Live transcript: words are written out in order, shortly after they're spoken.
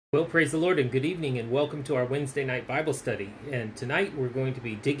Well, praise the Lord and good evening and welcome to our Wednesday night Bible study. And tonight we're going to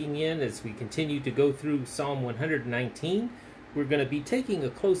be digging in as we continue to go through Psalm 119. We're going to be taking a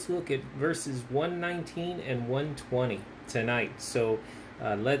close look at verses 119 and 120 tonight. So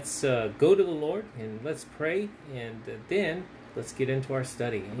let's go to the Lord and let's pray, and then let's get into our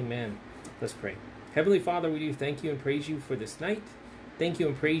study. Amen. Let's pray. Heavenly Father, we do thank you and praise you for this night. Thank you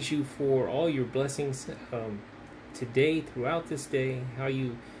and praise you for all your blessings today, throughout this day, how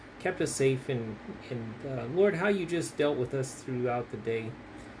you kept us safe, and Lord, how you just dealt with us throughout the day.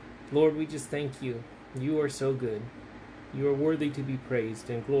 Lord, we just thank you. You are so good. You are worthy to be praised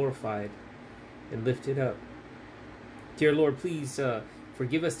and glorified and lifted up. Dear Lord, please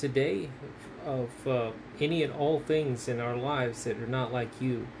forgive us today of any and all things in our lives that are not like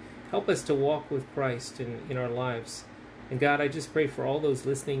you. Help us to walk with Christ in our lives. And God, I just pray for all those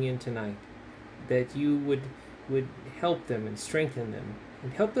listening in tonight, that you would help them and strengthen them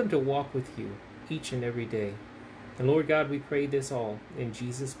and help them to walk with you each and every day. And Lord God, we pray this all in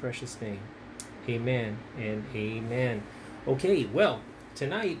Jesus' precious name. Amen and amen. Okay, well,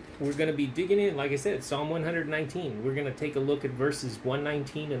 tonight we're going to be digging in, like I said, Psalm 119. We're going to take a look at verses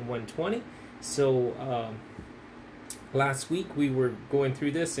 119 and 120. So last week we were going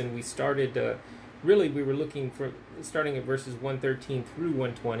through this, and we started, we were looking for starting at verses 113 through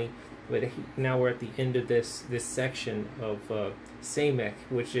 120. But now we're at the end of this section of Samech,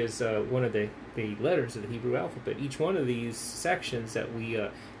 which is one of the letters of the Hebrew alphabet. Each one of these sections that we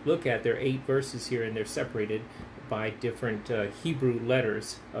look at, there are 8 verses here, and they're separated by different Hebrew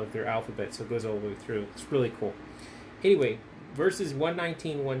letters of their alphabet. So it goes all the way through. It's really cool. Anyway, verses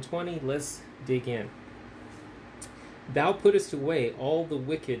 119, 120, let's dig in. Thou puttest away all the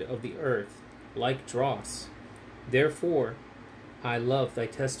wicked of the earth like dross. Therefore I love thy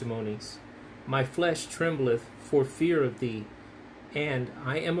testimonies. My flesh trembleth for fear of thee, and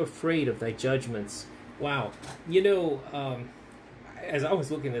I am afraid of thy judgments. Wow. You know, as I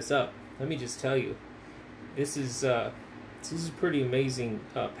was looking this up, let me just tell you, this is a pretty amazing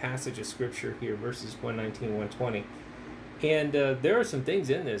passage of scripture here, verses 119, 120. And there are some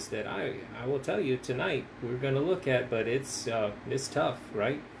things in this that I will tell you tonight we're going to look at, but it's tough,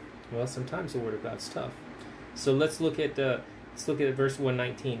 right? Well, sometimes the Word of God's tough. So let's look at verse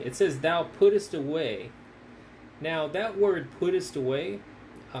 119. It says, thou puttest away. Now, that word puttest away,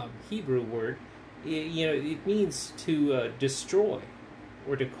 Hebrew word, it means to destroy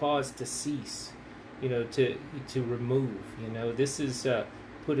or to cause to cease, to remove. This is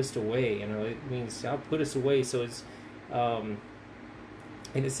puttest away. It means thou puttest away. So it's, and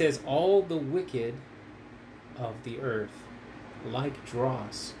it says, all the wicked of the earth, like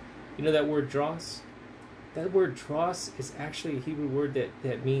dross. You know that word dross? That word dross is actually a Hebrew word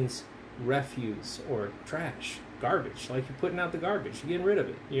that means refuse or trash, garbage. Like you're putting out the garbage, you're getting rid of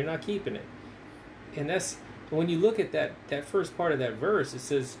it, you're not keeping it. And that's, when you look at that first part of that verse, it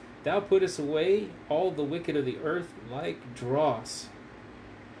says, thou puttest away all the wicked of the earth like dross.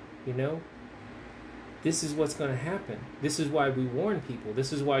 This is what's going to happen. This is why we warn people.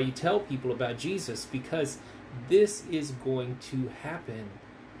 This is why you tell people about Jesus, because this is going to happen.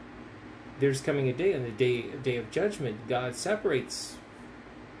 There's coming a day, on the day of judgment, God separates,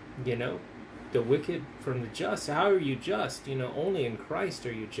 the wicked from the just. How are you just? Only in Christ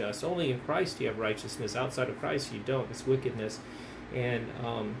are you just. Only in Christ you have righteousness. Outside of Christ you don't. It's wickedness. And,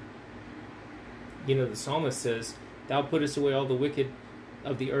 the psalmist says, thou puttest away all the wicked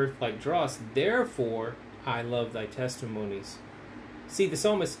of the earth like dross. Therefore, I love thy testimonies. See, the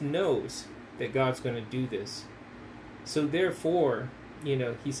psalmist knows that God's going to do this. So therefore,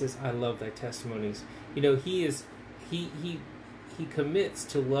 he says, I love thy testimonies. He commits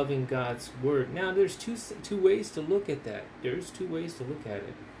to loving God's word. Now, there's two ways to look at that. There's 2 ways to look at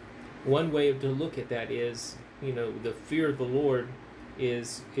it. One way to look at that is, the fear of the Lord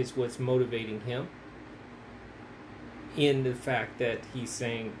is what's motivating him, in the fact that he's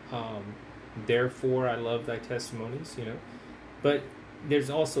saying, therefore I love thy testimonies, But there's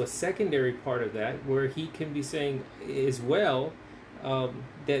also a secondary part of that where he can be saying as well,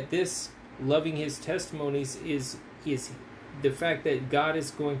 that this loving his testimonies is the fact that God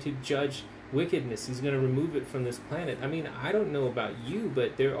is going to judge wickedness. He's going to remove it from this planet. I mean, I don't know about you,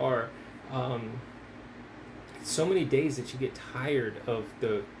 but there are so many days that you get tired of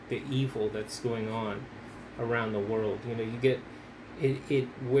the evil that's going on around the world. You get it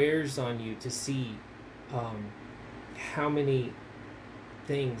wears on you to see how many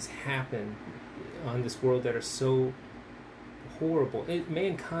things happen on this world that are so horrible.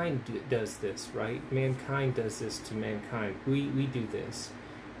 Mankind does this, right? Mankind does this to mankind. We do this.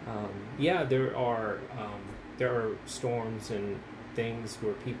 Yeah, there are storms and things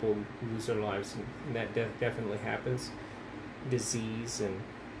where people lose their lives, and that definitely happens. Disease and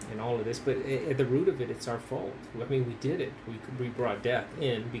all of this, but at the root of it, it's our fault. I mean, we did it. We brought death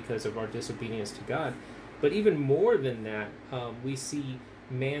in because of our disobedience to God. But even more than that, we see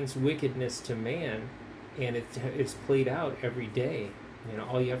man's wickedness to man, and it's played out every day. You know,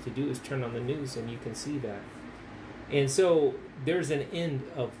 all you have to do is turn on the news, and you can see that. And so there's an end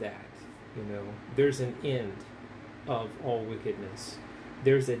of that. You know, there's an end of all wickedness.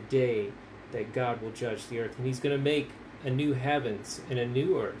 There's a day that God will judge the earth, and He's going to make a new heavens and a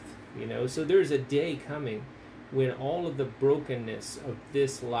new earth. You know, so there's a day coming when all of the brokenness of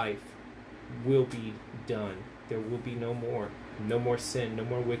this life will be done. There will be no more sin, no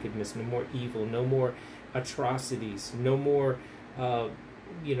more wickedness, no more evil, no more atrocities, no more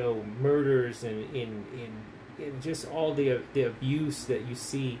murders and just all the abuse that you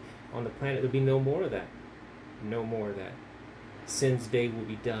see on the planet. There'll be no more of that. No more of that. Sin's day will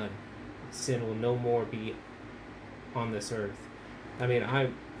be done. Sin will no more be on this earth. I mean,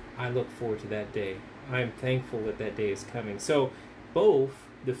 I look forward to that day. I'm thankful that that day is coming. So both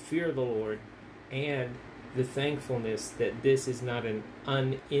the fear of the Lord and the thankfulness that this is not an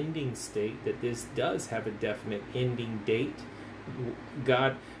unending state, that this does have a definite ending date.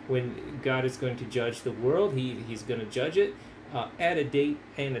 When God is going to judge the world, He's going to judge it at a date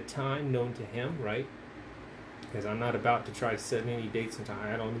and a time known to Him, right? Because I'm not about to try to set any dates and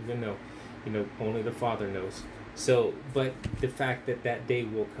time. I don't even know. You know, only the Father knows. So, but the fact that that day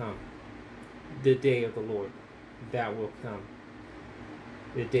will come, the day of the Lord, that will come.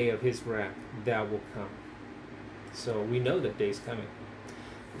 The day of His wrath, that will come. So we know that day's coming.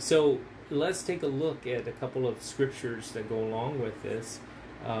 So let's take a look at a couple of scriptures that go along with this.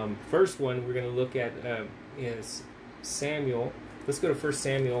 First one we're going to look at is Samuel. Let's go to 1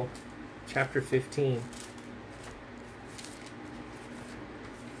 Samuel chapter 15.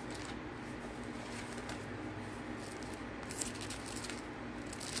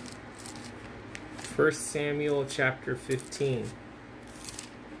 First Samuel chapter 15.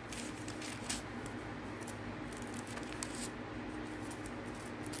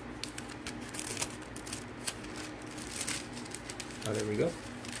 Oh, there we go.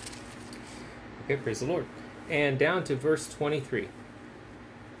 Okay, praise the Lord. And down to verse 23.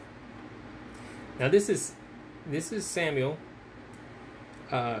 Now this is Samuel,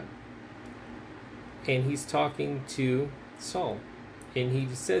 and he's talking to Saul. And he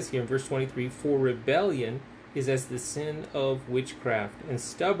says here in verse 23, "For rebellion is as the sin of witchcraft, and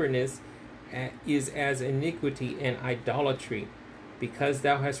stubbornness is as iniquity and idolatry. Because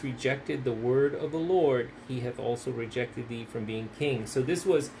thou hast rejected the word of the Lord, He hath also rejected thee from being king." So this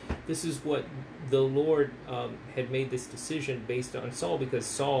is what the Lord had made this decision based on Saul, because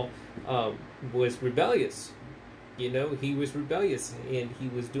Saul was rebellious. You know, he was rebellious, and he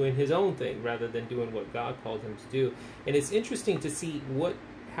was doing his own thing rather than doing what God called him to do. And it's interesting to see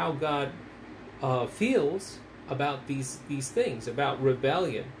how God feels about these things, about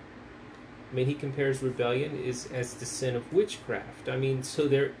rebellion. I mean, He compares rebellion as the sin of witchcraft. I mean, so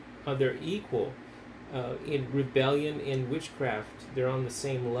they're equal. In rebellion and witchcraft, they're on the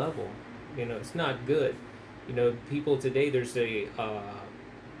same level. You know, it's not good. You know, people today, there's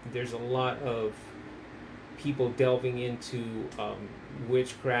a lot of people delving into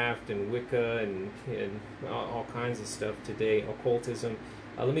witchcraft and Wicca and all kinds of stuff today, occultism.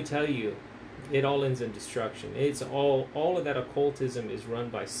 Let me tell you, it all ends in destruction. It's all of that occultism is run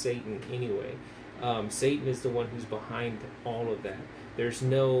by Satan anyway. Satan is the one who's behind all of that. There's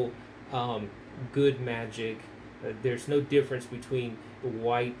no good magic. There's no difference between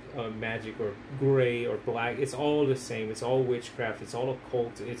white magic or gray or black. It's all the same. It's all witchcraft. It's all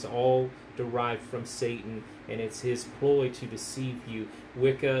occult. It's all derived from Satan, and it's his ploy to deceive you.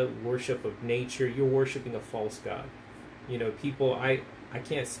 Wicca, worship of nature. You're worshiping a false god. You know, people, I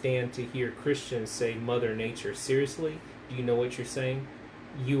can't stand to hear Christians say Mother Nature. Seriously? Do you know what you're saying?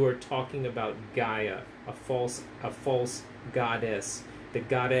 You are talking about Gaia, a false goddess, the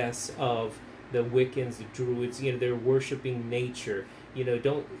goddess of the Wiccans, the Druids. You know, they're worshiping nature. You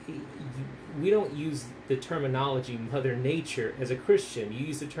know, we don't use the terminology Mother Nature as a Christian. You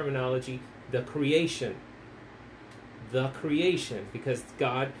use the terminology the creation, because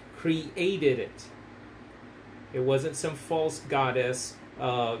God created it. It wasn't some false goddess,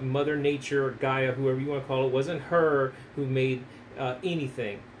 Mother Nature or Gaia, whoever you want to call it. It wasn't her who made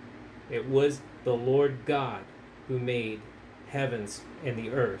anything. It was the Lord God who made heavens and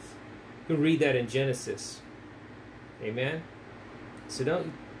the earth. You can read that in Genesis. Amen? So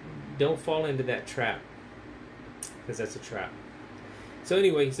don't fall into that trap, because that's a trap. So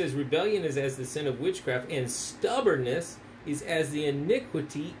anyway, he says, rebellion is as the sin of witchcraft, and stubbornness is as the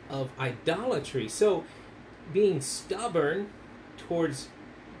iniquity of idolatry. So being stubborn towards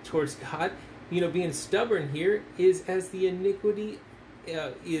God, being stubborn here is as the iniquity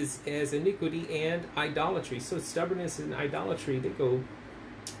and idolatry. So stubbornness and idolatry, they go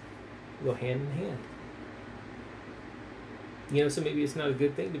hand in hand. So maybe it's not a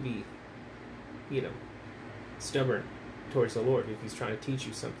good thing to be, stubborn towards the Lord if He's trying to teach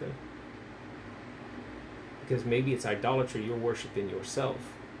you something. Because maybe it's idolatry, you're worshiping yourself,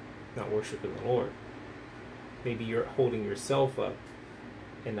 not worshiping the Lord. Maybe you're holding yourself up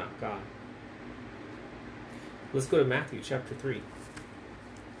and not God. Let's go to Matthew chapter 3.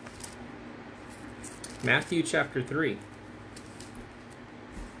 Matthew chapter 3.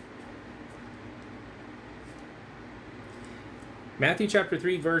 Matthew chapter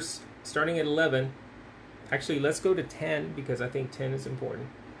 3, verse starting at 11. Actually, let's go to 10 because I think 10 is important.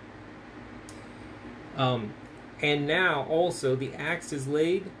 And now also the axe is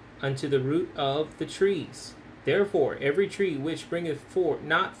laid unto the root of the trees. Therefore, every tree which bringeth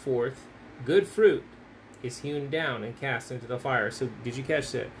not forth good fruit is hewn down and cast into the fire. So, did you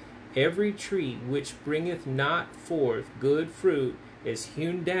catch that? Every tree which bringeth not forth good fruit is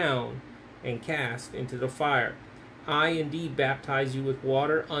hewn down and cast into the fire. I indeed baptize you with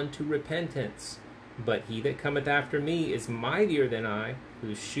water unto repentance, but he that cometh after me is mightier than I,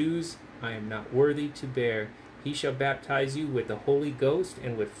 whose shoes I am not worthy to bear. He shall baptize you with the Holy Ghost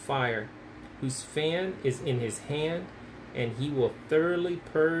and with fire, whose fan is in his hand, and he will thoroughly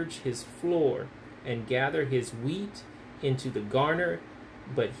purge his floor and gather his wheat into the garner,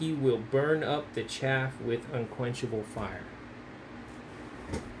 but he will burn up the chaff with unquenchable fire.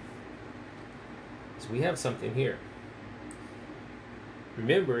 So we have something here.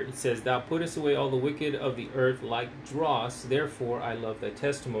 Remember, it says, Thou puttest away all the wicked of the earth like dross, therefore I love thy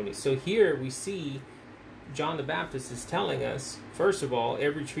testimony. So here we see John the Baptist is telling us, first of all,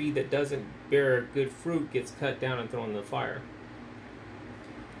 every tree that doesn't bear good fruit gets cut down and thrown in the fire.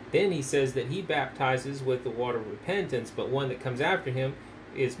 Then he says that he baptizes with the water of repentance, but one that comes after him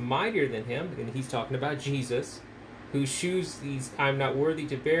is mightier than him, and he's talking about Jesus, whose shoes I'm not worthy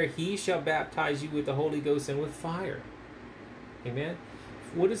to bear. He shall baptize you with the Holy Ghost and with fire. Amen?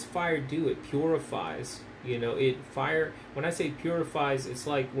 What does fire do? It purifies. When I say purifies, it's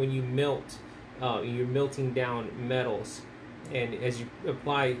like when you melt, you're melting down metals, and as you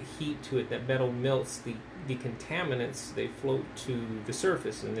apply heat to it, that metal melts. The contaminants, they float to the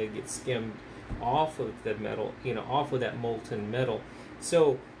surface and they get skimmed off of the metal, off of that molten metal.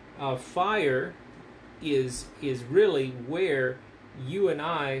 So fire is really where you and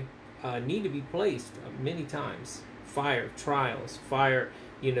I need to be placed many times. Fire, trials, fire,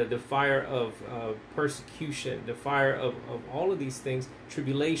 the fire of persecution, the fire of all of these things,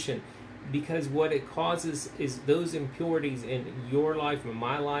 tribulation, because what it causes is those impurities in your life and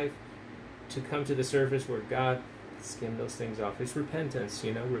my life to come to the surface where God skim those things off. It's repentance,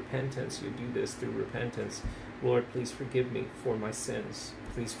 repentance. You do this through repentance. Lord, please forgive me for my sins.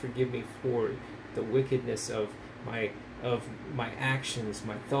 Please forgive me for the wickedness of my actions,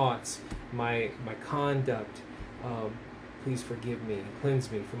 my thoughts, my conduct. Please forgive me and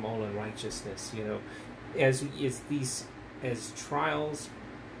cleanse me from all unrighteousness. As trials,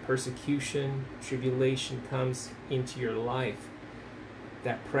 persecution, tribulation comes into your life,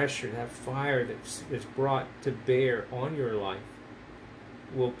 that pressure, that fire that's brought to bear on your life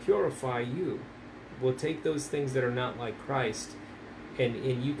will purify you, will take those things that are not like Christ,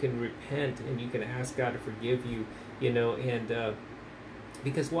 and you can repent and you can ask God to forgive you,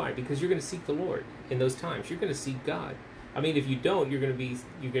 because why? Because you're going to seek the Lord in those times. You're going to seek God. I mean, if you don't, you're going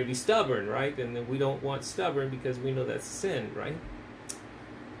to be stubborn, right? And then we don't want stubborn because we know that's sin, right?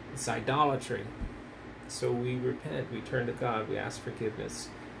 It's idolatry. So we repent, we turn to God, we ask forgiveness.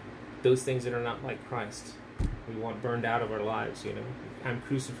 Those things that are not like Christ, we want burned out of our lives, I'm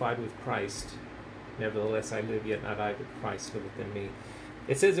crucified with Christ. Nevertheless, I live, yet not I, but Christ liveth in me.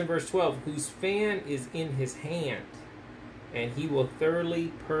 It says in verse 12, whose fan is in his hand, and he will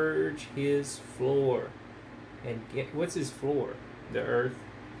thoroughly purge his floor. And what's his floor? The earth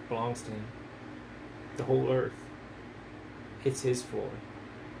belongs to him. The whole earth. It's his floor.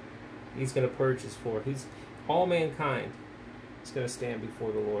 He's going to purge his floor. All mankind is going to stand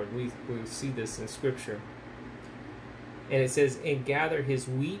before the Lord. We see this in Scripture. And it says, and gather his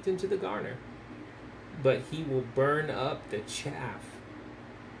wheat into the garner, but he will burn up the chaff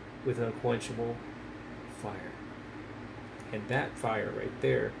with unquenchable fire. And that fire right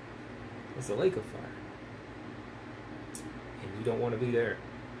there is the lake of fire. And you don't want to be there,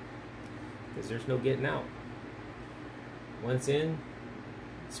 because there's no getting out. Once in,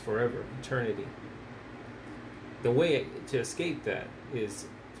 it's forever, eternity. The way to escape that is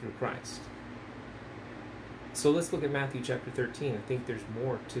through Christ. So let's look at Matthew chapter 13. I think there's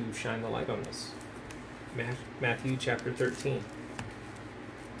more to shine the light on this. Matthew chapter 13.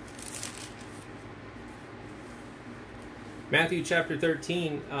 Matthew chapter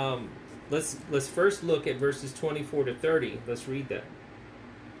 13, let's first look at verses 24 to 30. Let's read that.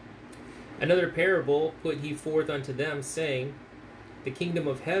 Another parable put he forth unto them, saying, The kingdom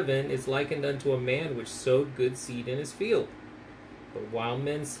of heaven is likened unto a man which sowed good seed in his field. But while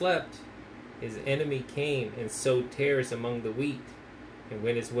men slept, his enemy came and sowed tares among the wheat, and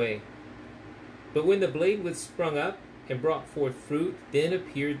went his way. But when the blade was sprung up and brought forth fruit, then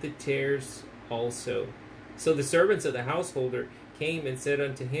appeared the tares also. So the servants of the householder came and said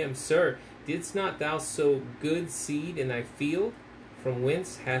unto him, Sir, didst not thou sow good seed in thy field? From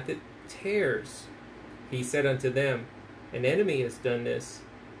whence hath it tares? He said unto them, An enemy has done this.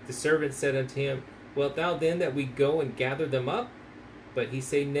 The servants said unto him, Wilt thou then that we go and gather them up? But he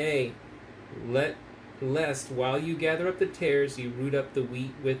said, Nay, lest while you gather up the tares, you root up the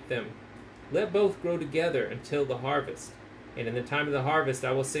wheat with them. Let both grow together until the harvest. And in the time of the harvest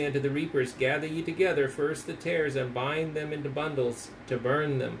I will say unto the reapers, Gather ye together first the tares, and bind them into bundles to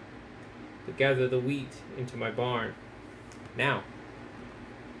burn them, but gather the wheat into my barn. Now,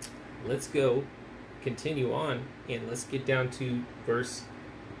 let's continue on, and let's get down to verse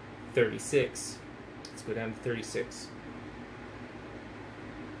 36. Let's go down to 36.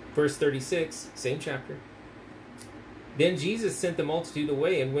 Verse 36, same chapter. Then Jesus sent the multitude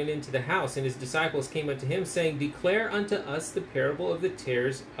away and went into the house, and his disciples came unto him, saying, Declare unto us the parable of the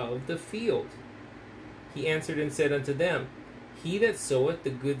tares of the field. He answered and said unto them, He that soweth the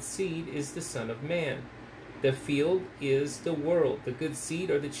good seed is the Son of Man. The field is the world. The good seed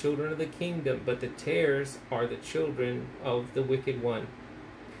are the children of the kingdom, but the tares are the children of the wicked one.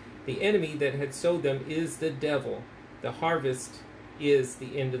 The enemy that had sowed them is the devil. The harvest is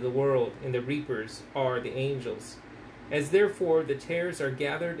the end of the world, and the reapers are the angels. As therefore the tares are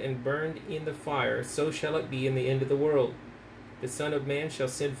gathered and burned in the fire, so shall it be in the end of the world. The Son of Man shall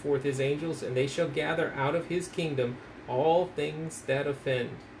send forth his angels, and they shall gather out of his kingdom all things that offend,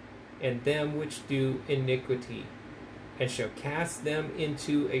 and them which do iniquity, and shall cast them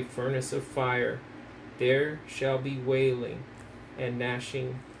into a furnace of fire. There shall be wailing and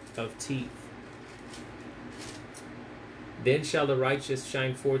gnashing of teeth. Then shall the righteous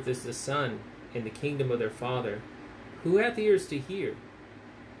shine forth as the sun in the kingdom of their Father. Who hath ears to hear?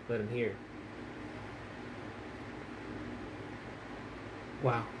 Let him hear.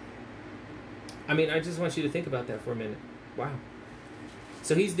 Wow. I mean, I just want you to think about that for a minute. Wow.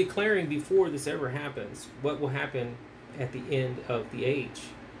 So he's declaring before this ever happens what will happen at the end of the age.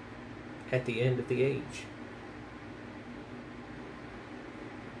 At the end of the age.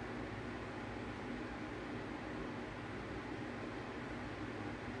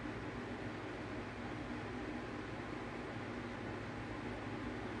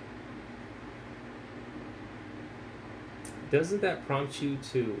 Doesn't that prompt you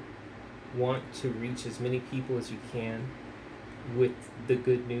to want to reach as many people as you can with the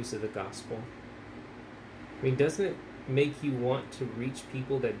good news of the gospel? I mean, doesn't it make you want to reach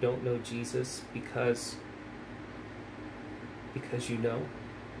people that don't know Jesus because you know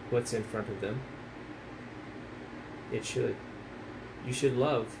what's in front of them? It should. You should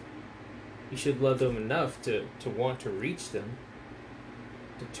love them enough to want to reach them,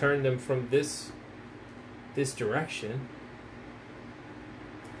 to turn them from this direction.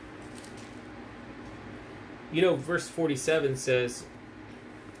 You know, verse 47 says,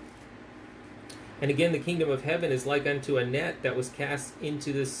 And again the kingdom of heaven is like unto a net that was cast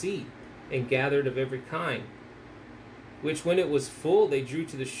into the sea, and gathered of every kind, which when it was full they drew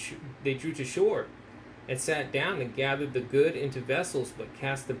to shore, and sat down and gathered the good into vessels, but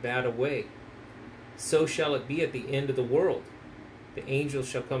cast the bad away. So shall it be at the end of the world. The angels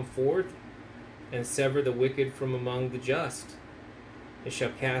shall come forth, and sever the wicked from among the just, and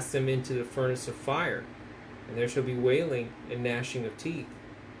shall cast them into the furnace of fire. And there shall be wailing and gnashing of teeth.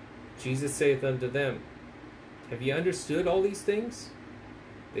 Jesus saith unto them, Have ye understood all these things?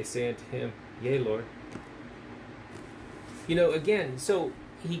 They say unto him, Yea, Lord. You know, again, so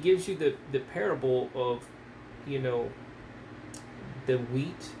he gives you the parable of, you know, the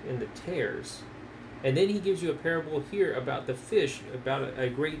wheat and the tares. And then he gives you a parable here about the fish, about a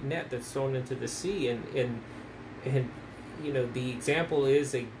great net that's thrown into the sea. And you know, the example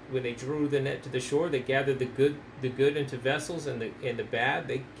is when they drew the net to the shore, they gathered the good into vessels, and the bad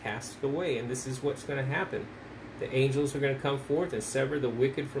they cast it away. And this is what's going to happen. The angels are going to come forth and sever the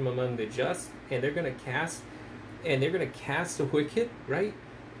wicked from among the just, and they're going to cast the wicked, right?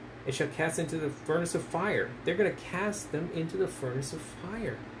 and shall cast into the furnace of fire. They're going to cast them into the furnace of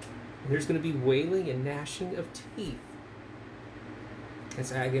fire. And there's going to be wailing and gnashing of teeth.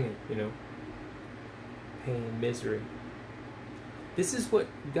 That's agony, pain, misery. This is what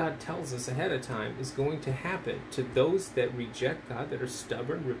God tells us ahead of time is going to happen to those that reject God, that are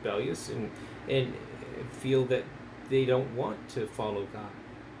stubborn, rebellious, and feel that they don't want to follow God.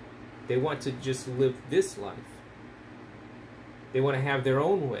 They want to just live this life. They want to have their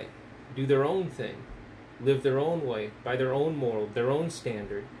own way, do their own thing, live their own way, by their own moral, their own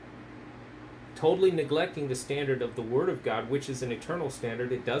standard, totally neglecting the standard of the Word of God, which is an eternal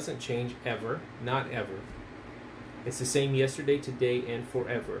standard. It doesn't change ever, not ever. It's the same yesterday, today, and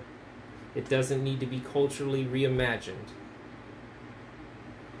forever. It doesn't need to be culturally reimagined.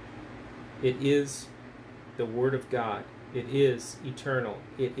 It is the Word of God. It is eternal.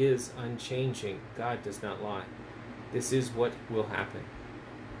 It is unchanging. God does not lie. This is what will happen.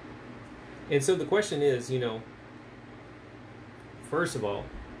 And so the question is, first of all,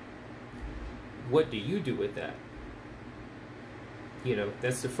 what do you do with that?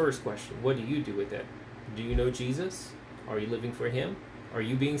 That's the first question. What do you do with that? Do you know Jesus? Are you living for Him? Are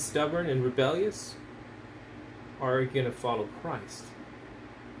you being stubborn and rebellious? Or are you going to follow Christ?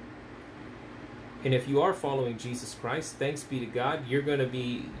 And if you are following Jesus Christ, thanks be to God, you're going to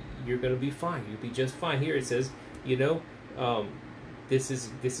be fine. You'll be just fine. Here it says, this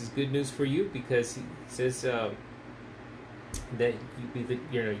is good news for you, because He says that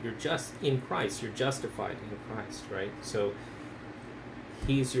you're just in Christ. You're justified in Christ, right? So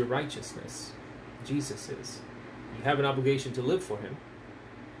He's your righteousness. Jesus is. You have an obligation to live for Him.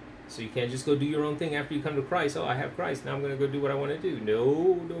 So you can't just go do your own thing after you come to Christ. Oh, I have Christ. Now I'm going to go do what I want to do.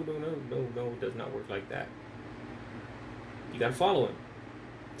 No. It does not work like that. You got to follow Him.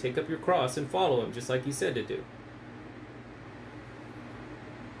 Take up your cross and follow Him, just like He said to do.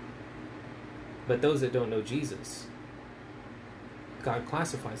 But those that don't know Jesus, God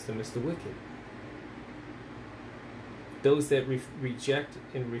classifies them as the wicked. Those that reject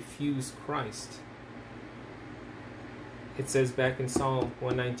and refuse Christ. It says back in Psalm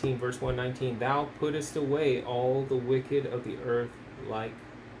 119, verse 119, Thou puttest away all the wicked of the earth like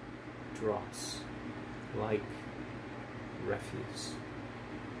dross, like refuse.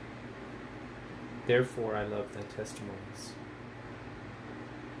 Therefore I love Thy testimonies.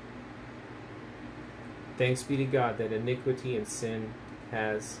 Thanks be to God that iniquity and sin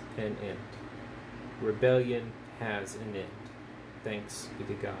has an end. Rebellion has an end. Thanks be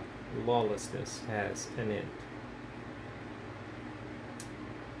to God. Lawlessness has an end.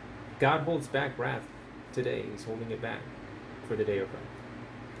 God holds back wrath today. He's holding it back for the day of wrath.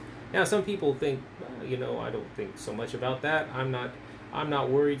 Now, some people think, well, I don't think so much about that. I'm not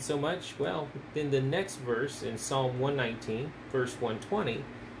worried so much. Well, then the next verse in Psalm 119, verse 120,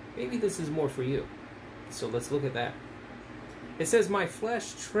 maybe this is more for you. So let's look at that. It says, My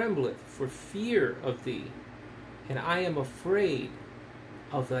flesh trembleth for fear of Thee, and I am afraid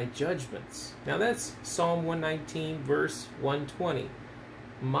of Thy judgments. Now that's Psalm 119, verse 120.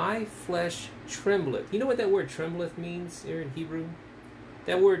 My flesh trembleth. You know what that word trembleth means here in Hebrew?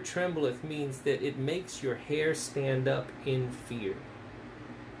 That word trembleth means that it makes your hair stand up in fear.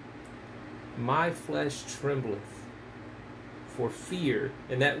 My flesh trembleth for fear.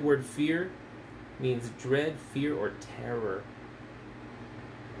 And that word fear means dread, fear, or terror.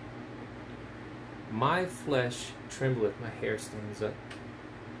 My flesh trembleth, my hair stands up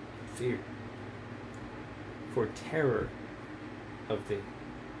in fear. For terror of Thee.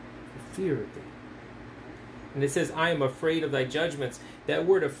 Fear of Thee. And it says, I am afraid of Thy judgments. That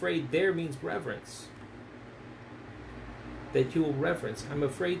word afraid there means reverence. That you will reverence. I'm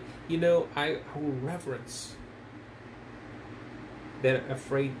afraid, I will reverence. That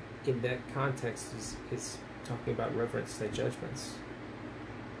afraid in that context is talking about reverence Thy judgments.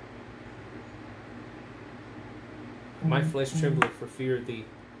 My flesh trembleth for fear of Thee,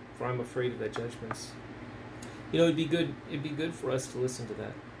 for I'm afraid of Thy judgments. It'd be good for us to listen to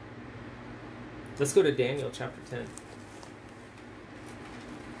that. Let's go to Daniel chapter 10.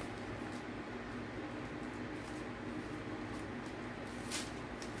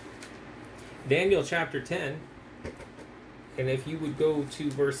 Daniel chapter 10. And if you would go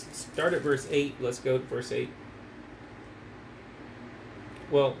to start at verse 8. Let's go to verse 8.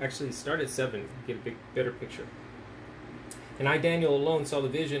 Well, actually, start at 7. Get a better picture. And I, Daniel, alone saw the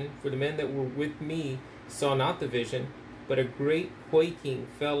vision, for the men that were with me saw not the vision, but a great quaking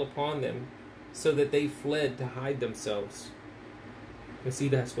fell upon them, so that they fled to hide themselves. And see,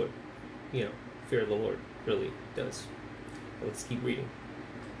 that's what, fear of the Lord really does. Let's keep reading.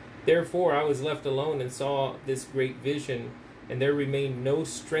 Therefore I was left alone and saw this great vision, and there remained no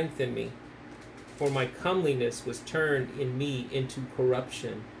strength in me. For my comeliness was turned in me into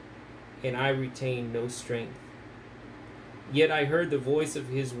corruption, and I retained no strength. Yet I heard the voice of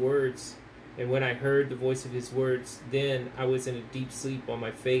his words, and when I heard the voice of his words, then I was in a deep sleep on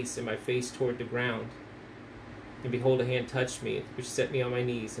my face, and my face toward the ground. And behold, a hand touched me, which set me on my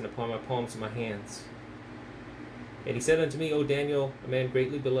knees, and upon my palms of my hands. And he said unto me, O Daniel, a man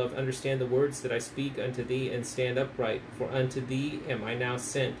greatly beloved, understand the words that I speak unto thee, and stand upright, for unto thee am I now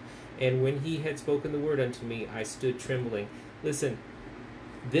sent. And when he had spoken the word unto me, I stood trembling. Listen,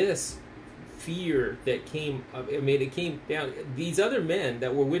 this fear that came up, it came down. These other men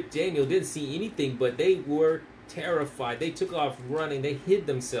that were with Daniel didn't see anything, but they were terrified. They took off running. They hid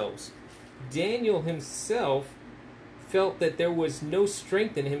themselves. Good himself felt that there was no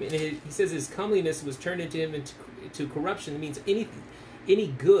strength in him, and he says his comeliness was turned into him into corruption. It means any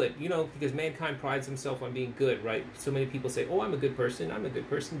good, because mankind prides himself on being good, right? So many people say, oh, I'm a good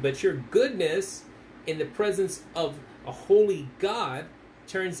person, but your goodness in the presence of a holy God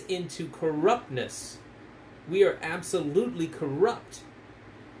turns into corruptness. We are absolutely corrupt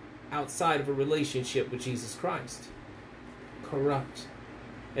outside of a relationship with Jesus Christ. Corrupt.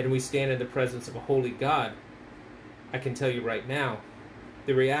 And we stand in the presence of a holy God. I can tell you right now,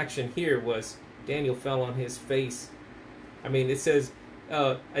 the reaction here was Daniel fell on his face. It says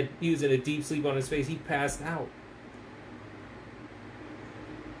he was in a deep sleep on his face. He passed out.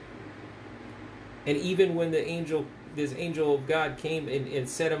 And even when this angel of God came and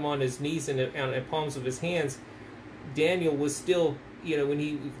set him on his knees and on the palms of his hands, Daniel was still, when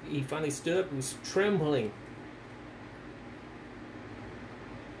he finally stood up, he was trembling.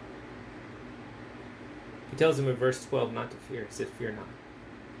 He tells him in verse 12 not to fear. He said, fear not.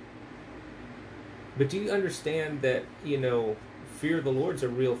 But do you understand that, fear of the Lord is a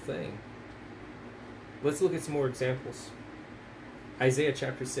real thing? Let's look at some more examples. Isaiah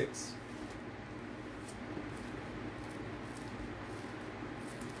chapter 6.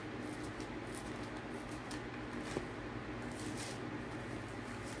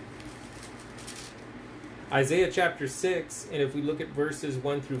 Isaiah chapter 6, and if we look at verses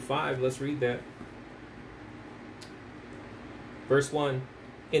 1 through 5, let's read that. Verse 1,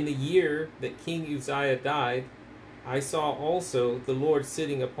 in the year that King Uzziah died, I saw also the Lord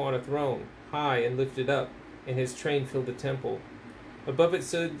sitting upon a throne, high and lifted up, and his train filled the temple. Above it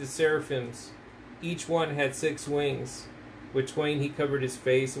stood the seraphims. Each one had 6 wings. With twain he covered his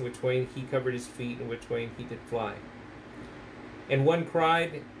face, and with twain he covered his feet, and with twain he did fly. And one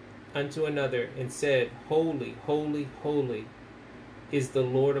cried unto another, and said, Holy, holy, holy is the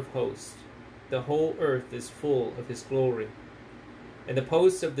Lord of hosts. The whole earth is full of his glory. And the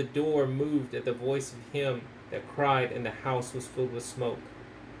posts of the door moved at the voice of him that cried, and the house was filled with smoke.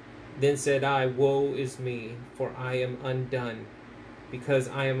 Then said I, Woe is me, for I am undone, because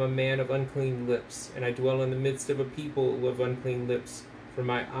I am a man of unclean lips, and I dwell in the midst of a people of unclean lips, for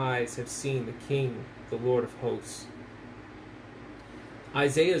my eyes have seen the King, the Lord of hosts.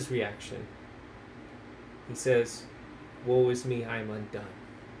 Isaiah's reaction, he says, Woe is me, I am undone.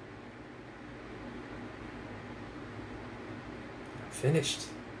 Finished.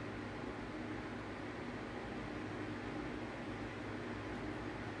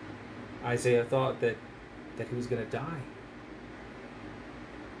 Isaiah thought that he was going to die.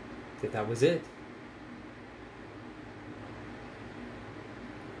 That was it.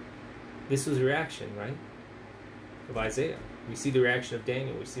 This was the reaction, right, of Isaiah. We see the reaction of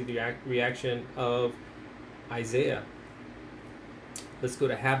Daniel. We see the reaction of Isaiah. Let's go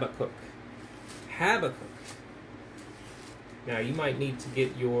to Habakkuk. Habakkuk. Now, you might need to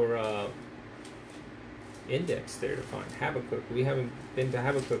get your index there to find Habakkuk. We haven't been to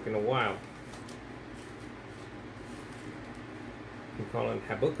Habakkuk in a while. You can call him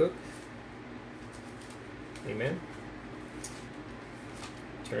Habakkuk. Amen.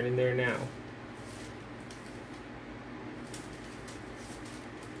 Turn in there now.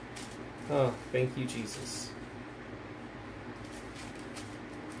 Oh, thank you, Jesus.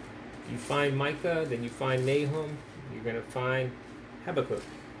 You find Micah, then you find Nahum. You're going to find Habakkuk.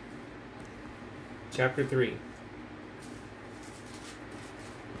 Chapter 3.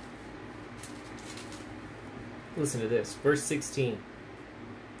 Listen to this. Verse 16.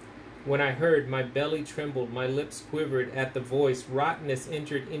 When I heard, my belly trembled, my lips quivered at the voice. Rottenness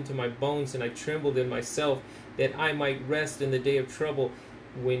entered into my bones, and I trembled in myself, that I might rest in the day of trouble.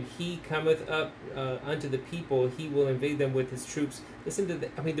 When he cometh up unto the people, he will invade them with his troops. Listen to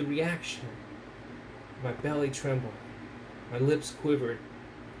the reaction. My belly trembled, my lips quivered,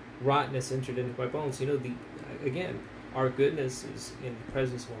 rottenness entered into my bones. Again, our goodness is in the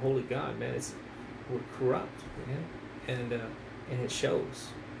presence of a holy God, man. We're corrupt, man. and it shows.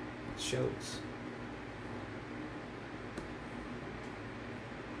 It shows.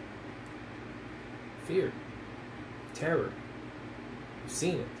 Fear, terror. You've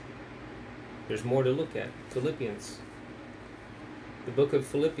seen it. There's more to look at. Philippians. The book of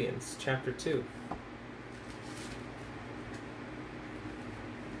Philippians, chapter 2.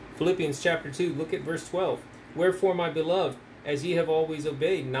 Philippians chapter 2, look at verse 12. Wherefore, my beloved, as ye have always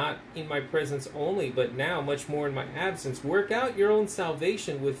obeyed, not in my presence only, but now much more in my absence, work out your own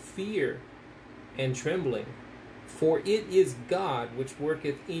salvation with fear and trembling. For it is God which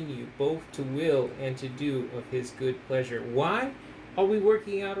worketh in you, both to will and to do of his good pleasure. Why are we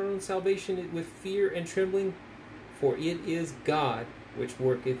working out our own salvation with fear and trembling? For it is God which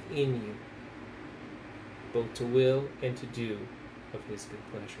worketh in you, both to will and to do of his good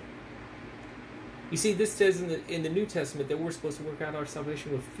pleasure. You see, this says in the New Testament that we're supposed to work out our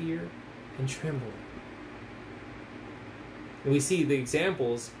salvation with fear and trembling. And we see the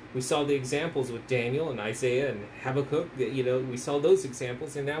examples. We saw the examples with Daniel and Isaiah and Habakkuk. We saw those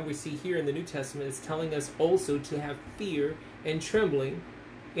examples, and now we see here in the New Testament it's telling us also to have fear and trembling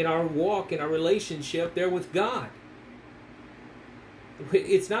in our walk, in our relationship there with God.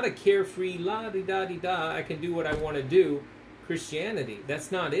 It's not a carefree la-di-da-di-da, I can do what I want to do Christianity.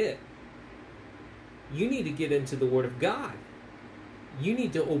 That's not it. You need to get into the Word of God. You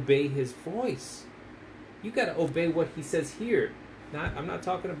need to obey his voice. You got to obey what he says here. I'm not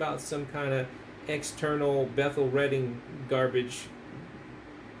talking about some kind of external Bethel Redding garbage.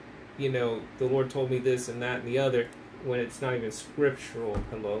 The Lord told me this and that and the other, when it's not even scriptural.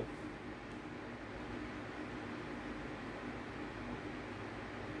 Hello.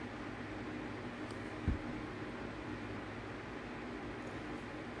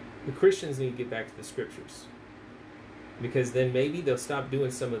 The Christians need to get back to the scriptures, because then maybe they'll stop doing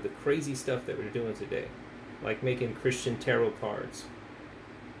some of the crazy stuff that we're doing today, like making Christian tarot cards,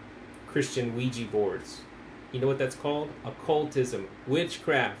 Christian Ouija boards. You know what that's called? Occultism,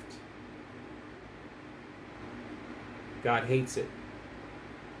 witchcraft. God hates it.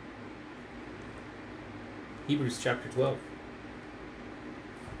 Hebrews chapter 12.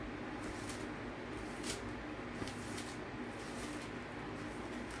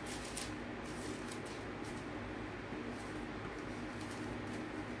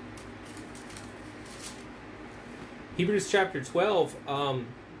 Hebrews chapter 12,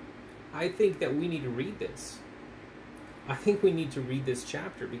 I think that we need to read this. I think we need to read this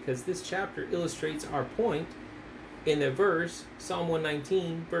chapter, because this chapter illustrates our point in the verse, Psalm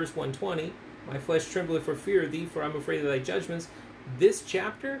 119, verse 120, my flesh trembleth for fear of thee, for I'm afraid of thy judgments. This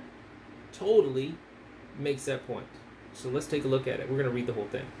chapter totally makes that point. So let's take a look at it. We're going to read the whole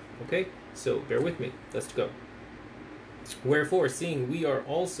thing. Okay? So bear with me. Let's go. Wherefore, seeing we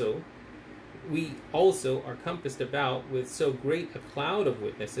also are compassed about with so great a cloud of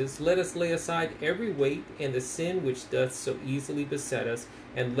witnesses, let us lay aside every weight and the sin which doth so easily beset us,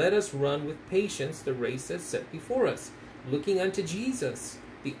 and let us run with patience the race that's set before us, looking unto Jesus,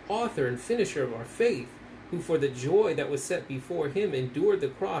 the author and finisher of our faith, who for the joy that was set before him endured the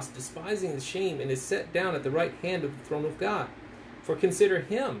cross, despising the shame, and is set down at the right hand of the throne of God. For consider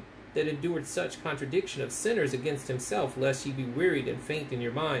him that endured such contradiction of sinners against himself, lest ye be wearied and faint in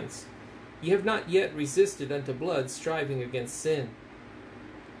your minds. Ye have not yet resisted unto blood, striving against sin.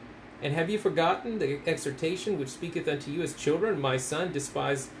 And have ye forgotten the exhortation which speaketh unto you as children? My son,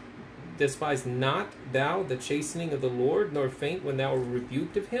 despise not thou the chastening of the Lord, nor faint when thou art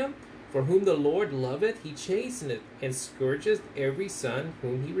rebuked of him. For whom the Lord loveth, he chasteneth, and scourgeth every son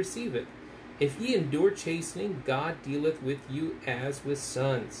whom he receiveth. If ye endure chastening, God dealeth with you as with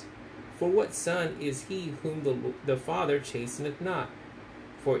sons. For what son is he whom the Father chasteneth not?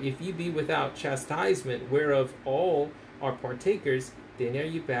 For if ye be without chastisement, whereof all are partakers, then are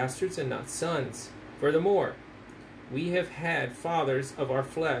ye bastards and not sons. Furthermore, we have had fathers of our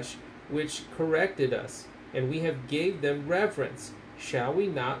flesh, which corrected us, and we have gave them reverence. Shall we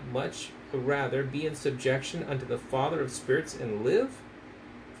not much rather be in subjection unto the Father of spirits and live?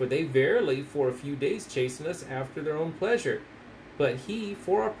 For they verily for a few days chasten us after their own pleasure, but he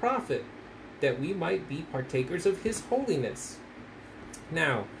for our profit, that we might be partakers of his holiness.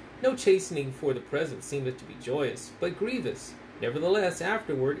 Now, no chastening for the present seemeth to be joyous, but grievous. Nevertheless,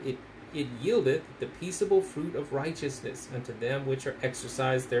 afterward it yieldeth the peaceable fruit of righteousness unto them which are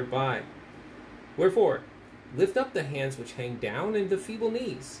exercised thereby. Wherefore, lift up the hands which hang down, and the feeble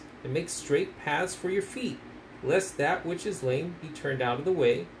knees, and make straight paths for your feet, lest that which is lame be turned out of the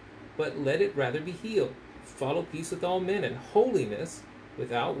way, but let it rather be healed. Follow peace with all men, and holiness,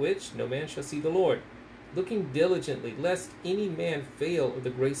 without which no man shall see the Lord. looking diligently, lest any man fail of the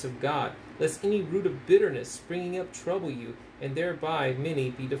grace of God, lest any root of bitterness springing up trouble you, and thereby many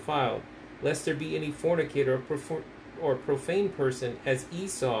be defiled, lest there be any fornicator or profane person as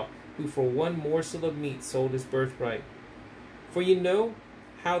Esau, who for one morsel of meat sold his birthright. For you know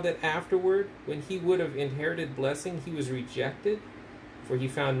how that afterward, when he would have inherited blessing, he was rejected, for he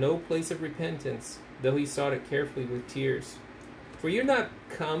found no place of repentance, though he sought it carefully with tears. For you're not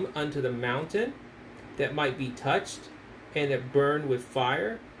come unto the mountain that might be touched, and that burn with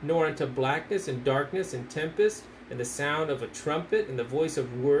fire, nor unto blackness and darkness and tempest, and the sound of a trumpet, and the voice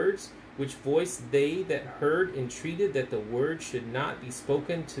of words, which voice they that heard entreated that the word should not be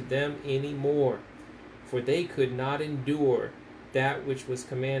spoken to them any more, for they could not endure that which was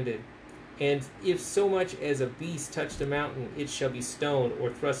commanded. And if so much as a beast touch the mountain, it shall be stoned, or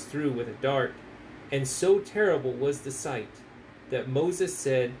thrust through with a dart. And so terrible was the sight, that Moses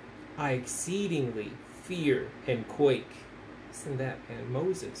said, I exceedingly fear and quake. Listen to that, man.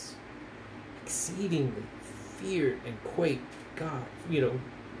 Moses exceedingly feared and quaked God,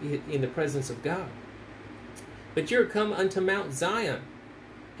 in the presence of God. But you're come unto Mount Zion,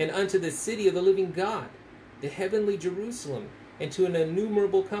 and unto the city of the living God, the heavenly Jerusalem, and to an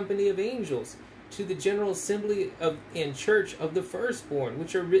innumerable company of angels, to the general assembly and church of the firstborn,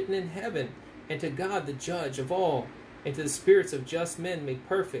 which are written in heaven, and to God the judge of all, and to the spirits of just men made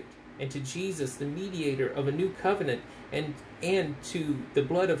perfect, and to Jesus the mediator of a new covenant, and to the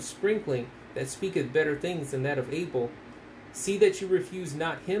blood of sprinkling that speaketh better things than that of Abel. See that you refuse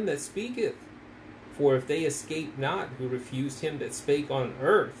not him that speaketh. For if they escape not who refused him that spake on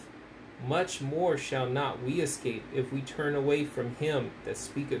earth, much more shall not we escape if we turn away from him that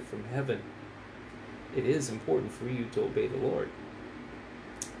speaketh from heaven. It is important for you to obey the Lord.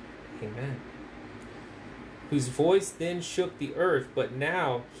 Amen. Whose voice then shook the earth, but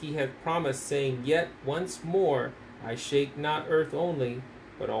now he hath promised, saying, Yet once more I shake not earth only,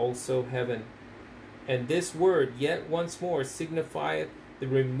 but also heaven. And this word, yet once more, signifieth the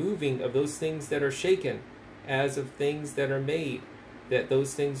removing of those things that are shaken, as of things that are made, that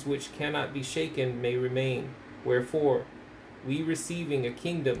those things which cannot be shaken may remain. Wherefore, we receiving a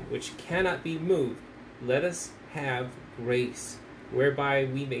kingdom which cannot be moved, let us have grace, whereby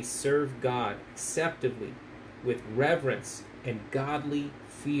we may serve God acceptably, with reverence and godly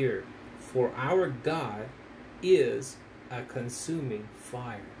fear. For our God is a consuming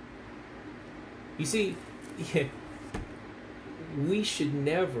fire. You see, we should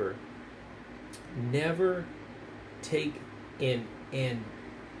never take and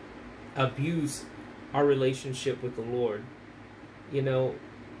abuse our relationship with the Lord.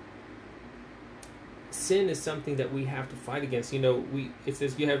 Sin is something that we have to fight against. It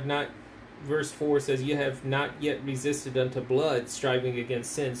says you have not, verse 4 says, you have not yet resisted unto blood, striving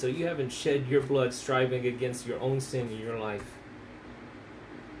against sin. So you haven't shed your blood striving against your own sin in your life.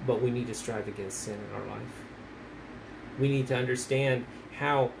 But we need to strive against sin in our life. We need to understand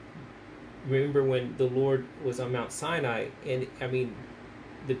how, remember when the Lord was on Mount Sinai, and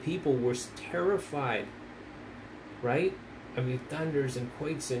the people were terrified, right? Thunders and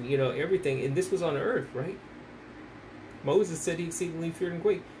quakes and, everything. And this was on earth, right? Moses said he exceedingly feared and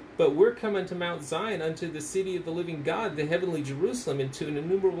quaked. But we're coming to Mount Zion, unto the city of the living God, the heavenly Jerusalem, and to an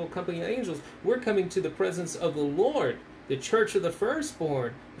innumerable company of angels. We're coming to the presence of the Lord, the church of the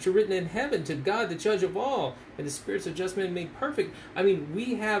firstborn, which are written in heaven, to God, the judge of all, and the spirits of just men made perfect.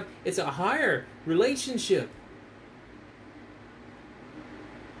 It's a higher relationship.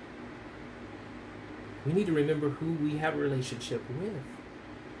 We need to remember who we have a relationship with.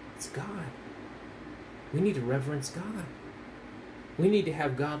 It's God. We need to reverence God. We need to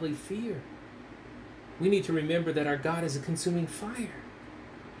have godly fear. We need to remember that our God is a consuming fire.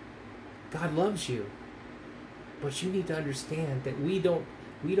 God loves you. But you need to understand that we don't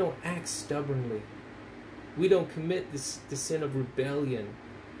act stubbornly. We don't commit the sin of rebellion,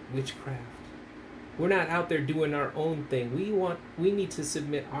 witchcraft. We're not out there doing our own thing. We need to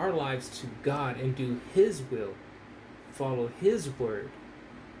submit our lives to God and do His will, follow His word,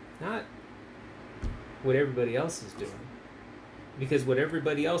 not what everybody else is doing. Because what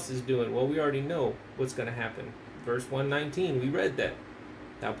everybody else is doing, well, we already know what's going to happen. Verse 119, we read that.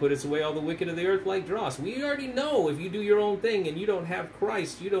 Thou puttest away all the wicked of the earth like dross. We already know if you do your own thing and you don't have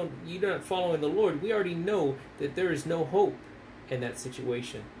Christ, you're not following the Lord, we already know that there is no hope in that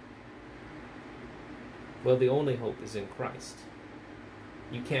situation. Well, the only hope is in Christ.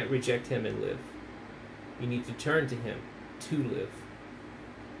 You can't reject Him and live. You need to turn to Him to live.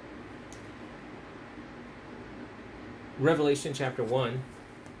 Revelation chapter 1.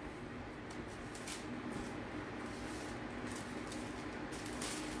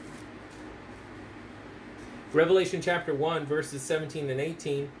 Revelation chapter 1, verses 17 and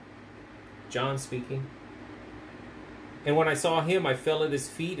 18, John speaking. And when I saw him, I fell at his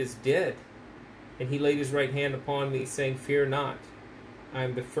feet as dead. And he laid his right hand upon me, saying, Fear not, I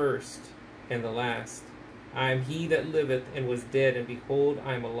am the first and the last. I am he that liveth and was dead, and behold,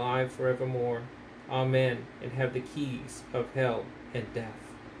 I am alive forevermore. Amen. And have the keys of hell and death.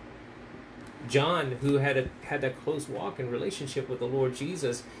 John, who had that close walk and relationship with the Lord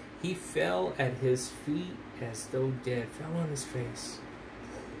Jesus, he fell at his feet as though dead, fell on his face.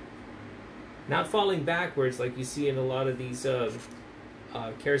 Not falling backwards like you see in a lot of these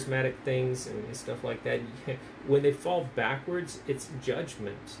charismatic things and stuff like that. When they fall backwards, it's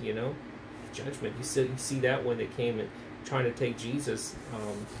judgment, you know? Judgment. You see that when they came and trying to take Jesus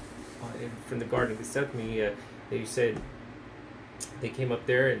from the Garden of Gethsemane. They said, they came up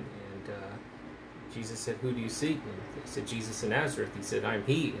there and Jesus said, Who do you seek? And they said, Jesus of Nazareth. He said, I'm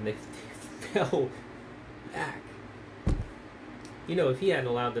he. And they fell back. You know, if he hadn't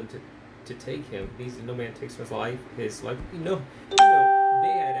allowed them to take him, no man takes his life. They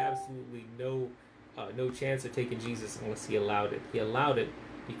had absolutely no chance of taking Jesus unless he allowed it. He allowed it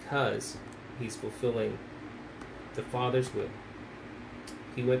because he's fulfilling the Father's will.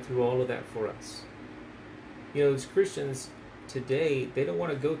 He went through all of that for us. You know, as Christians today, they don't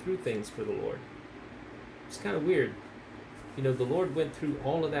want to go through things for the Lord. It's kind of weird. You know, the Lord went through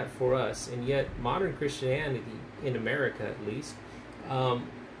all of that for us, and yet modern Christianity, in America at least,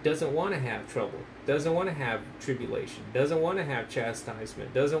 doesn't want to have trouble, doesn't want to have tribulation, doesn't want to have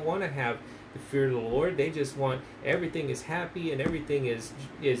chastisement, doesn't want to have the fear of the Lord. They just want everything is happy and everything is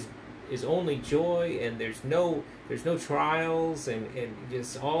only joy, and there's no trials, and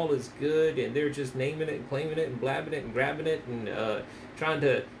just all is good, and they're just naming it and claiming it and blabbing it and grabbing it and trying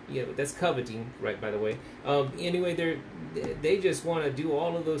to, you know, that's coveting, right, by the way. Anyway, they just want to do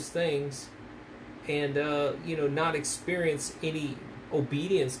all of those things and you know, not experience any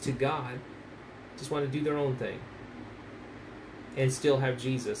obedience to God. Just want to do their own thing and still have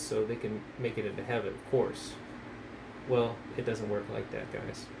Jesus so they can make it into heaven, of course. Well, it doesn't work like that,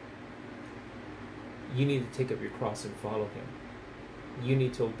 guys. You need to take up your cross and follow him. You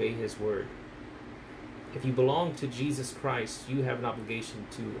need to obey his word. If you belong to Jesus Christ, you have an obligation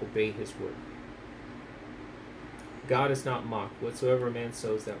to obey his word. God is not mocked. Whatsoever a man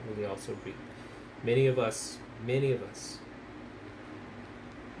sows, that will he also reap. Many of us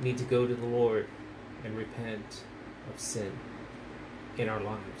need to go to the Lord and repent of sin in our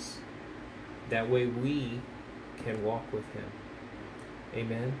lives. That way we can walk with him.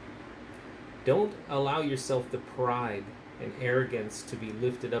 Amen. Don't allow yourself the pride and arrogance to be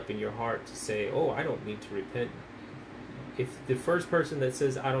lifted up in your heart to say, oh, I don't need to repent. If the first person that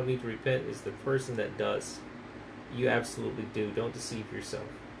says I don't need to repent is the person that does, you absolutely do. Don't deceive yourself.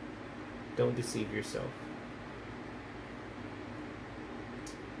 Don't deceive yourself.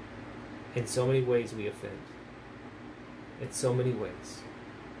 In so many ways we offend. In so many ways.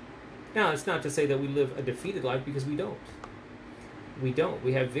 Now, it's not to say that we live a defeated life, because we don't. We don't.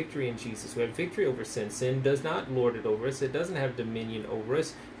 We have victory in Jesus. We have victory over sin. Sin does not lord it over us. It doesn't have dominion over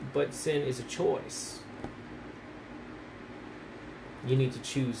us. But sin is a choice. You need to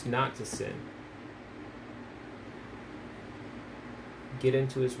choose not to sin. Get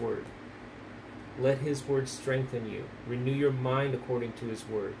into his word. Let his word strengthen you. Renew your mind according to his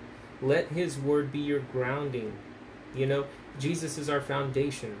word. Let his word be your grounding. You know, Jesus is our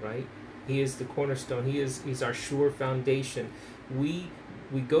foundation, right? He is the cornerstone. He's our sure foundation. We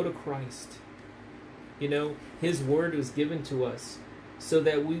go to Christ. You know, his word was given to us so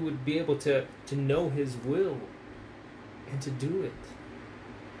that we would be able to know his will and to do it.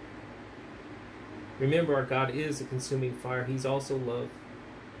 Remember, our God is a consuming fire. He's also love.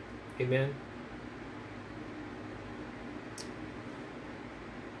 Amen.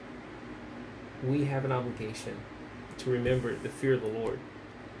 We have an obligation to remember the fear of the Lord.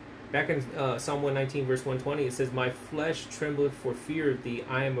 Back in Psalm 119, verse 120, it says, My flesh trembleth for fear of thee.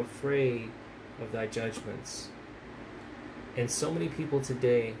 I am afraid of thy judgments. And so many people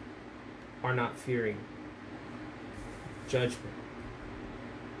today are not fearing judgment.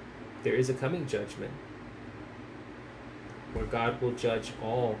 There is a coming judgment where God will judge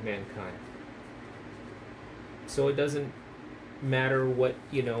all mankind. So it doesn't matter what,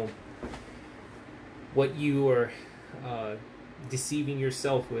 you know, what you are deceiving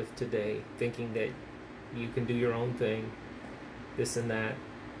yourself with today, thinking that you can do your own thing, this and that.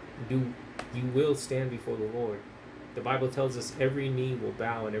 You will stand before the Lord. The Bible tells us every knee will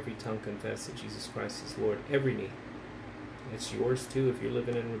bow and every tongue confess that Jesus Christ is Lord. Every knee. It's yours too. If you're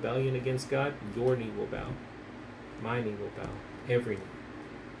living in rebellion against God, your knee will bow. My knee will bow. Every knee.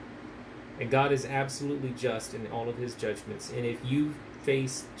 And God is absolutely just in all of his judgments. And if you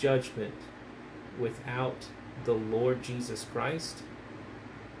face judgment without the Lord Jesus Christ,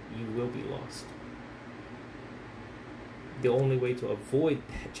 you will be lost. The only way to avoid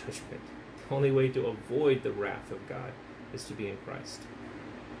that judgment, the only way to avoid the wrath of God, is to be in Christ.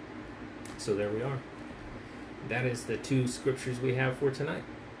 So there we are. That is the two scriptures we have for tonight.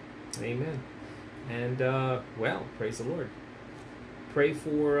 Amen. And, well, praise the Lord. Pray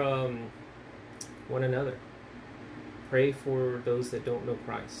for one another. Pray for those that don't know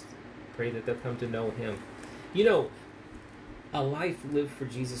Christ. Pray that they'll come to know him. You know, a life lived for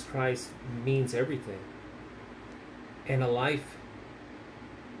Jesus Christ means everything. And a life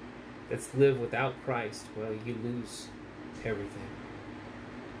that's lived without Christ, well, you lose everything.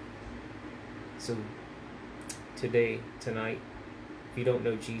 So today, tonight, if you don't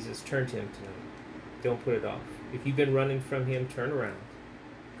know Jesus, turn to him tonight. Don't put it off. If you've been running from him, turn around.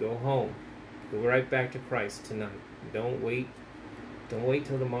 Go home. Go right back to Christ tonight. Don't wait. Don't wait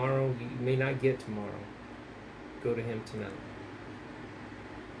till tomorrow. You may not get tomorrow. Go to him tonight.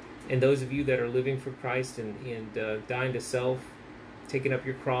 And those of you that are living for Christ and dying to self, taking up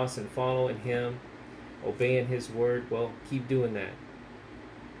your cross and following him, obeying his word, well, keep doing that.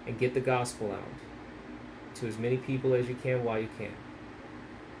 And get the gospel out to as many people as you can while you can.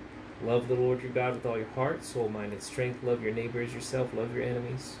 Love the Lord your God with all your heart, soul, mind, and strength. Love your neighbor as yourself. Love your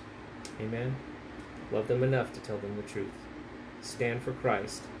enemies. Amen. Love them enough to tell them the truth. Stand for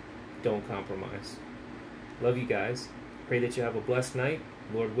Christ. Don't compromise. Love you guys. Pray that you have a blessed night.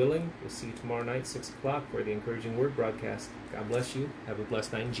 Lord willing, we'll see you tomorrow night, 6 o'clock, for the Encouraging Word broadcast. God bless you. Have a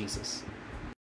blessed night in Jesus.